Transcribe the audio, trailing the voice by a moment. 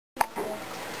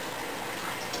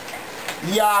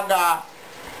Yaga.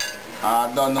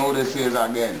 I don't know who this is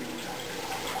again. You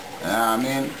know what I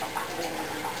mean?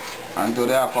 And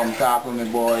today I come talk with my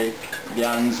boy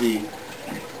GYANZIE,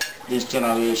 this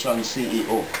generation CEO.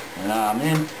 You know what I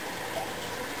mean?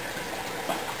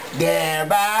 They're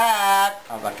back!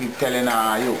 As I keep telling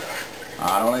you,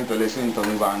 I don't need to listen to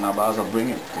me, but I'm about to bring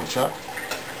it, for sure.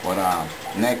 But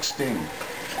next thing,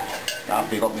 I'll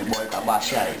pick up my boy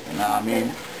Kabashi, you know what I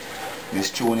mean?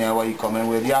 This tune here where he coming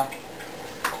with ya.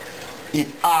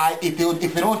 If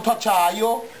you don't touch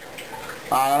you, I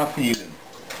got a feeling.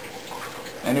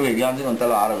 Anyway, GYANZIE gonna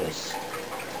tell all of this.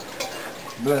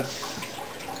 Bless.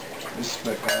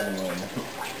 Respect everyone.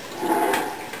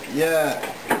 Yeah.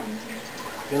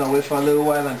 You know, wait for a little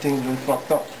while and things been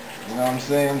fucked up. You know what I'm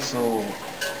saying? So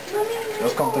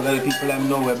just come to let the people let them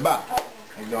know we're back.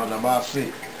 Like the other boss say.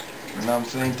 You know what I'm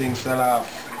saying? Things fell off.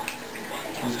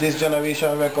 It's this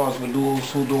generation records for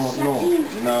those who don't know.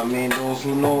 You know what I mean? Those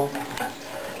who know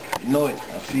it,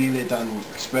 I feel it, and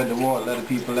spread the word, let the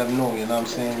people let them know. You know what I'm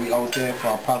saying? We out there for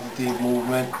a positive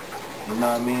movement. You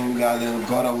know what I mean? We got a little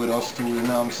gutter with us too, you know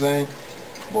what I'm saying?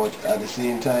 But at the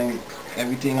same time,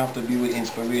 everything have to be with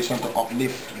inspiration to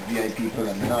uplift the VI people,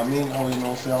 and you know what I mean? How you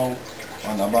know, say how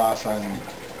on the boss and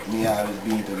me always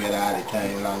been together all the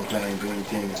time, long time doing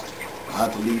things. I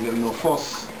had to leave them no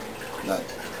fuss that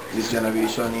this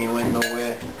generation ain't went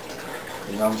nowhere.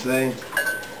 You know what I'm saying?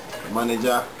 The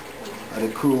manager of the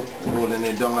crew holding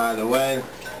it down all the while.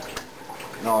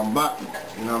 Now I'm back,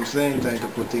 you know what I'm saying? Trying to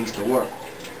put things to work.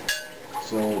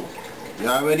 So you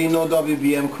already know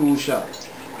WBM crucial.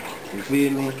 You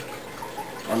feel me?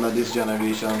 Under this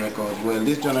generation records. Well,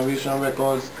 this generation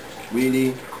records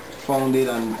really founded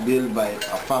and built by a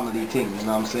family thing. You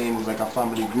know what I'm saying? It's like a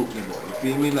family group, you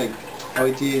feel me? Like how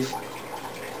it is.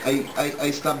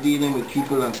 I stopped dealing with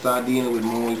people and start dealing with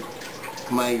more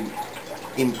my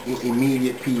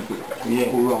immediate people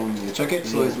who around me. Check it?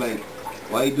 So it's like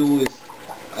what I do is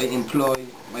I employ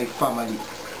my family.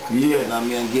 Yeah. And I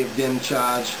mean, give them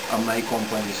charge of my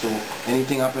company. So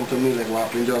anything happen to me, like what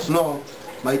happened just now,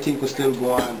 my thing could still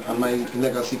go on and my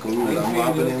legacy could rule. And what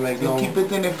happening right now, keep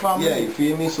it in the family. Yeah, you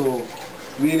feel me? So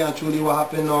really and truly what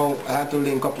happened now, I had to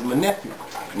link up with my nephew.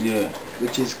 Yeah.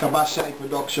 Which is Kabashi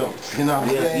Productions. You know what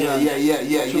I'm saying?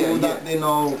 Yeah. That they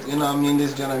know, you know what I mean,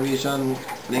 this generation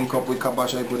link up with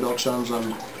Kabashi Productions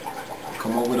and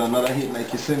come up with another hit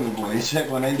like you see me, boy. You check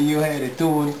when you hear the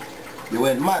tune, you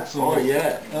went mad, so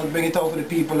I'll bring it out for the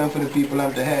people and for the people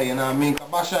and to hear, you know what I mean?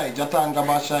 Kabashi, Jatan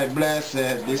Kabashi, bless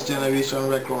this generation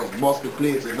record, bust the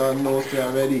place, you don't know if you're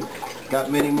already. Got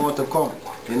many more to come,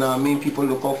 you know what I mean? People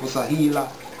look out for Sahila,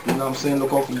 you know what I'm saying?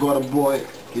 Look out for God Boy,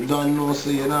 you don't know, so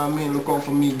you know what I mean? Look out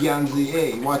for me, GYANZIE,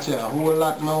 hey, watch out, a whole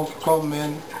lot now come,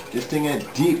 man. This thing is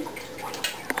deep.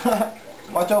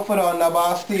 Watch out for the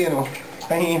underbar stay, you know.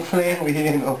 I ain't playing with you,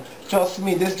 you know. Trust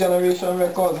me, this generation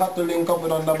records have to link up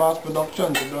with Underbass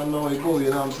Productions. You don't know how it goes, you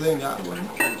know what I'm saying? Yeah,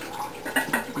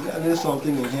 there's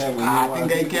something in here. I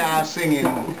think they can't sing it,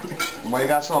 but you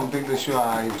got something to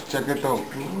show you. Check it out.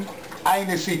 I in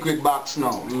the secret box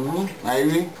now.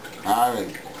 Maybe?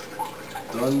 Alright.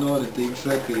 Don't know the thing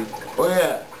secret. Oh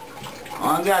yeah.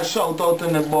 And get a shout out to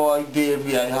the boy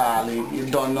Davey Harley. You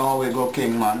don't know how we go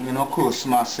King, man. You know, Cruise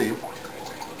Massive.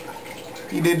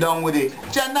 He did done with it.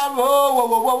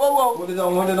 Whoa. Hold it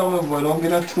down, my boy. Don't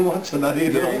get too much of that,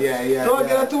 you know? Yeah. Don't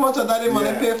get too much of that,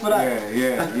 man. Pay for that.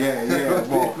 Yeah.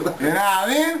 But, you know what I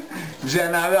mean?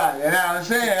 General, you know what I'm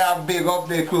saying? I big up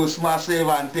the Cruise Massive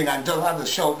and thing and just have to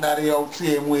shout that out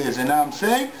same ways, you know what I'm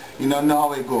saying? You don't know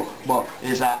how it go. But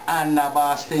it's a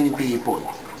underbass thing, people.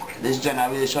 This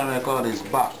generation record is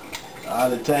back. All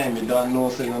the time, you don't know,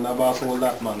 so you never hold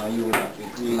that, man, and you that.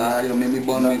 Nah, you make me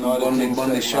burn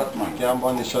the shot, man. Can't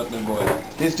burn the shot, my boy.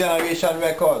 This generation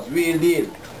records, real deal.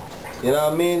 You know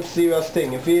what I mean? Serious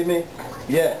thing, you feel me?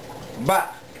 Yeah.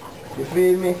 Back. You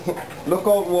feel me? Look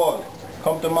out, world.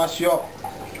 Come to mash you up.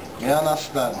 You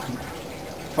understand?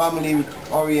 Family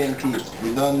oriented.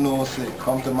 You don't know, say,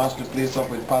 come to mash the place up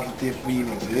with positive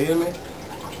feelings. You hear me?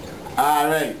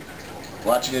 Alright.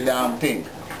 Watch the damn thing.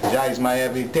 Jah Is My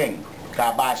Everything.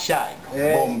 Kabashi.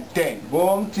 Boom thing.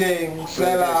 Boom thing.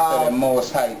 Sell out. To the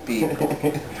most high people.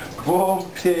 Boom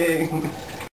thing.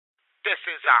 This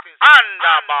is a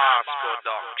Underbass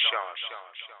production.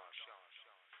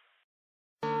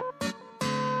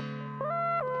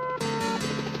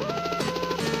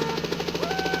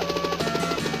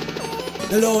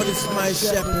 The Lord is my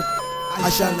shepherd, I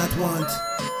shall not want.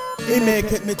 He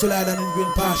maketh me to lie down in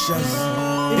green pastures.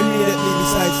 He leadeth me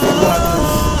beside still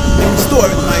waters. He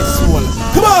restoreth my soul.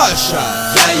 Kabashi!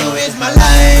 Yeah, you is my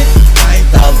life, light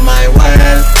of my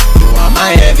world. You are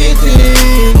my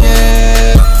everything, yeah.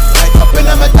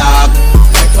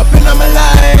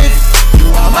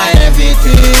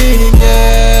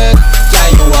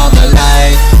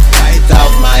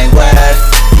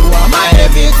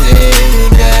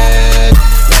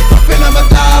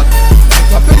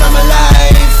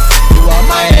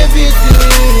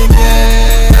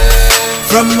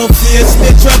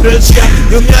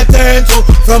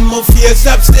 From my face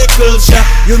obstacles, yeah.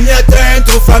 You me a turn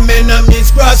to from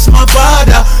enemies cross my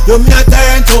border. You me a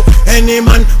turn to any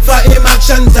man for him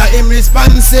actions are him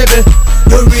responsible.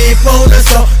 You reap on us,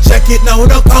 so check it now,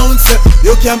 no counsel.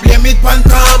 You can blame it pan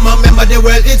karma, remember the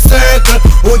world it's circle.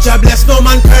 Who Jah bless, no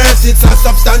man curse, it's a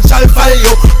substantial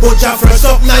value. Put Jah first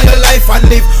up now your life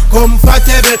and live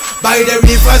comfortable. By the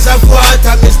rivers of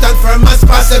water, me stand firm as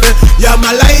possible. You're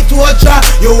my light, oh Jah,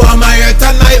 you are my earth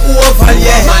and my oval,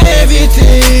 yeah. You are my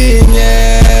everything,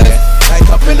 yeah. Light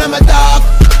up in my dark,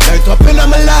 light up in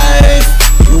my life.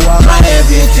 You are my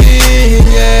everything,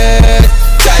 yeah.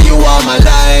 Jah, you are my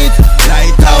light,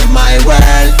 light of my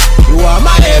world. You are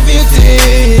my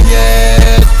everything,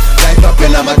 yeah. Light up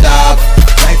in my dark,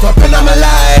 light up in my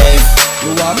life.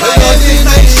 You are my everything,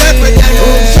 my shepherd, and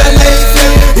whom shall I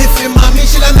fear? If him a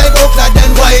mission and I go flat,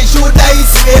 then why should I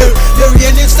fear? The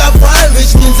rain is a fall,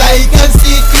 which means I can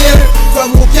see clear.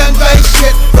 From who can drive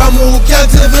straight, from who can't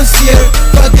even steer.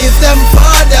 Forgive them,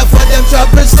 Father, for them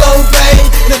troubles so great.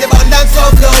 In the abundance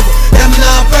of love, them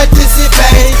not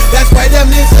participate. That's why them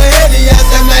live so hideous,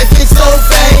 them life is so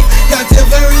fake. Can't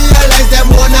even realize them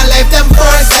wanna life them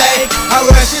forsake. I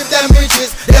worship them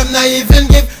riches, them not even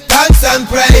give thanks and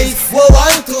praise. Woe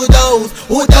unto those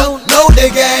who don't know the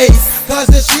gates,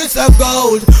 cause the streets of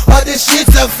gold or the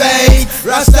streets of faith.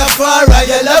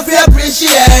 Rastafari, your love we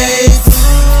appreciate.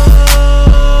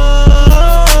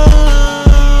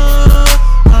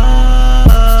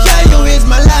 Yeah, you is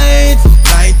my light,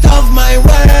 light of my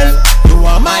world. You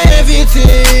are my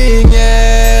everything,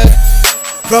 yeah.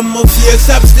 From my face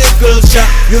obstacles, yeah.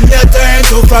 You me a turn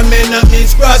to from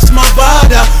enemies cross my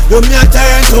border. You me a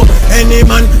turn to any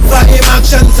man for him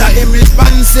actions are him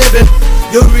responsible.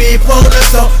 You reap on us,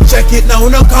 so check it now,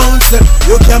 no counsel.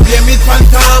 You can blame it pan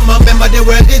karma, remember the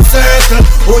world it's circle.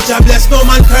 Who Jah bless, no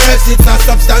man curse, it's a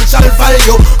substantial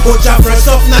value. Put Jah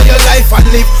first up now your life and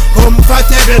live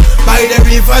comfortable. By the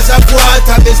rivers of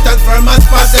water, be stand firm as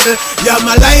possible. You're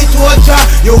my light, oh Jah,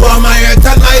 you are my earth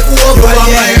and my oval. You are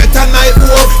my earth and my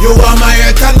oval. You are my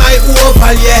earth and my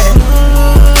oval, yeah.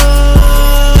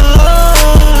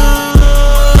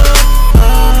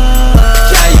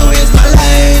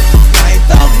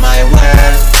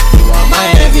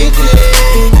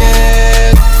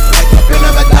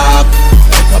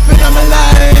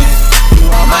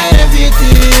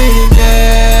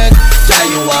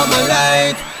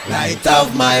 Light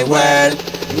of my world,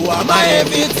 you are my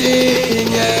everything,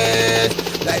 yes.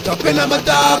 Light up in my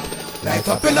dark, light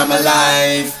up in my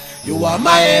life. You are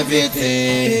my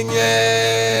everything,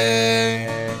 yeah.